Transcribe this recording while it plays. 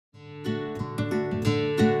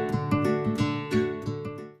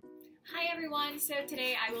So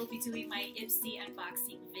today I will be doing my Ipsy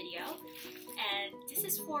unboxing video, and this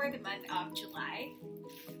is for the month of July.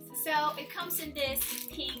 So it comes in this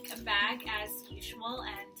pink bag as usual,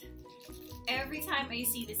 and every time I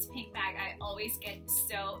see this pink bag I always get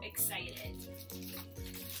so excited.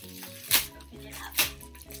 Open it up.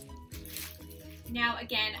 Now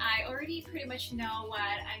again, I already pretty much know what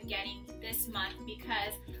I'm getting this month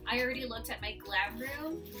because I already looked at my glam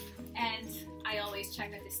room and I always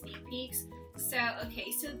check out the sneak peeks. So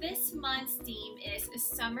this month's theme is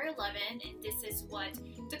Summer Lovin', and this is what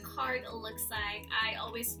the card looks like. I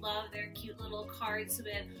always love their cute little cards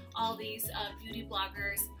with all these beauty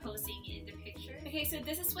bloggers posing in the picture. Okay, so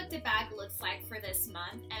this is what the bag looks like for this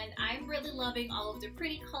month, and I'm really loving all of the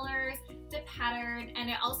pretty colors, the pattern,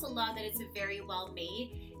 and I also love that it's very well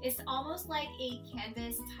made. It's almost like a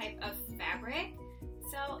canvas type of fabric.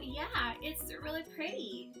 So yeah, it's really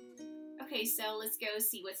pretty. Okay, so let's go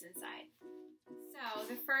see what's inside. So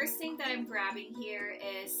the first thing that I'm grabbing here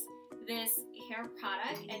is this hair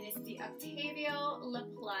product, and it's the Octavio La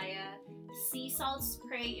Playa Sea Salt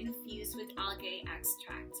Spray infused with algae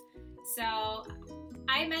extract. So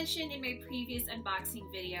I mentioned in my previous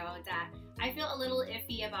unboxing video that I feel a little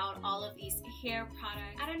iffy about all of these hair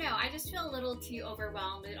products. I don't know, I just feel a little too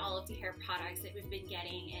overwhelmed with all of the hair products that we've been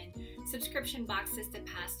getting in subscription boxes the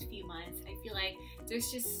past few months. I feel like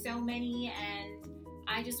there's just so many, and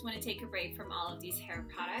I just want to take a break from all of these hair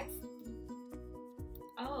products.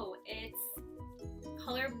 Oh, it's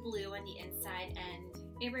color blue on the inside, and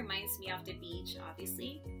it reminds me of the beach,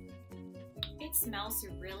 obviously. It smells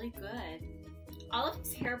really good. All of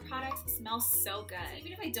these hair products smell so good.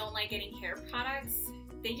 Even if I don't like getting hair products,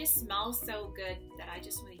 they just smell so good that I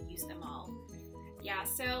just want to use them all. Yeah,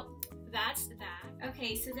 so that's that.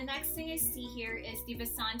 Okay, so the next thing I see here is the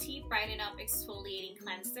Vasanti Brighten Up Exfoliating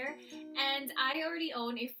Cleanser, and I already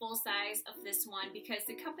own a full size of this one because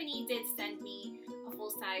the company did send me a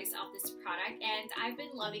full size of this product, and I've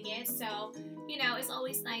been loving it, so you know, it's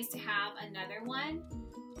always nice to have another one.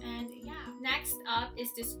 And yeah, next up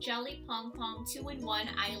is this Jelly Pong Pong 2-in-1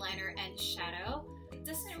 eyeliner and shadow. It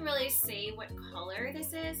doesn't really say what color this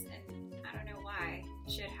is, and I don't know why.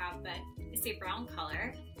 It should have, but it's a brown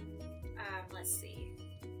color. Let's see.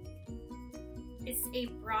 It's a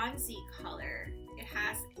bronzy color. It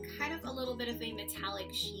has kind of a little bit of a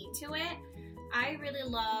metallic sheen to it. I really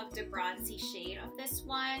love the bronzy shade of this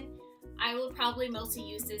one. I will probably mostly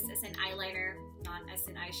use this as an eyeliner, not as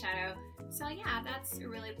an eyeshadow. So yeah, that's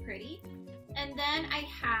really pretty. And then I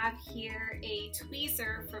have here a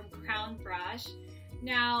tweezer from Crown Brush.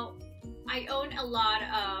 Now, I own a lot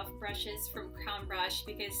of brushes from Crown Brush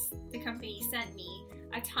because the company sent me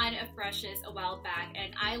a ton of brushes a while back,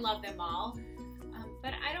 and I love them all.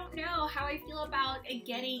 But I don't know how I feel about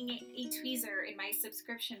getting a tweezer in my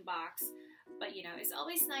subscription box. But you know, it's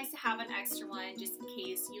always nice to have an extra one just in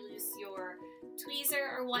case you lose your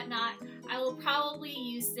tweezer or whatnot. I will probably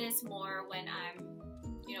use this more when I'm,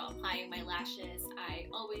 you know, applying my lashes. I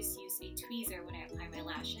always use a tweezer when I apply my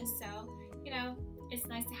lashes, so you know, it's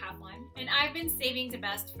nice to have one. And I've been saving the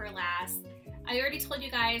best for last. I already told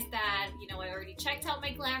you guys that, you know, I already checked out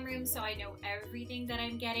my glam room, so I know everything that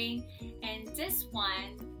I'm getting. And this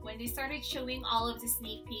one, when they started showing all of the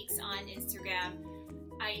sneak peeks on Instagram,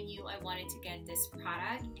 I knew I wanted to get this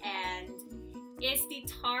product, and it's the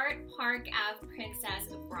Tarte Park Ave Princess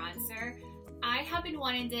Bronzer. I have been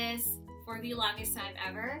wanting this for the longest time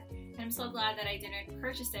ever, and I'm so glad that I didn't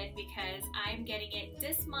purchase it because I'm getting it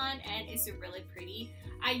this month and it's really pretty.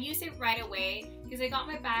 I used it right away because I got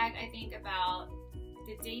my bag I think about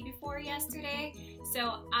the day before yesterday,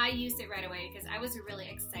 so I used it right away because I was really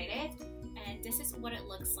excited. And this is what it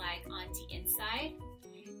looks like on the inside.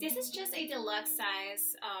 This is just a deluxe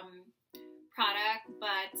size product,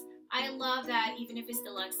 but I love that even if it's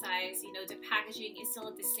deluxe size, you know, the packaging is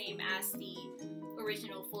still the same as the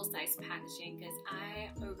original full-size packaging because I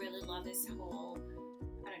really love this whole,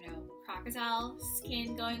 I don't know, crocodile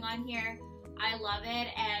skin going on here. I love it,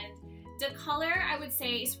 and the color I would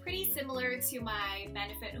say is pretty similar to my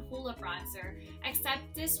Benefit Hoola bronzer,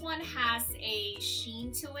 except this one has a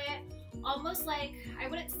sheen to it, almost like, I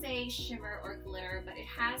wouldn't say shimmer or glitter, but it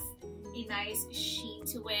has a nice sheen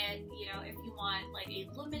to it. You know, if you want like a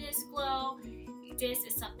luminous glow, this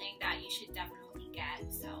is something that you should definitely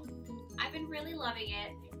get. So I've been really loving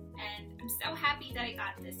it, and I'm so happy that I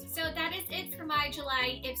got this. So that is it for my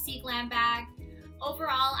July Ipsy Glambag.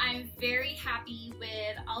 Overall, I'm very happy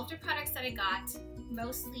with all of the products that I got,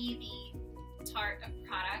 mostly the Tarte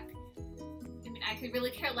product. I mean, I could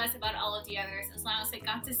really care less about all of the others as long as I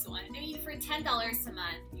got this one. I mean, for $10 a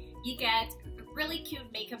month, you get a really cute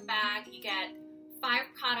makeup bag, you get 5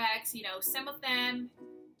 products. You know, some of them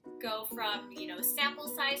go from, you know, sample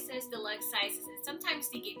sizes, deluxe sizes, and sometimes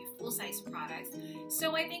they give you full-size products.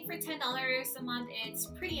 So I think for $10 a month, it's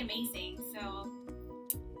pretty amazing. So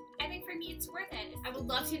I think for me, it's worth it. I would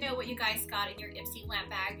love to know what you guys got in your Ipsy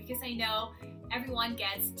Glambag, because I know everyone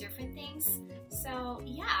gets different things. So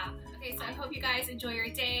yeah. Okay, so I hope you guys enjoy your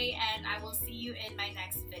day, and I will see you in my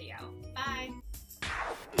next video. Bye!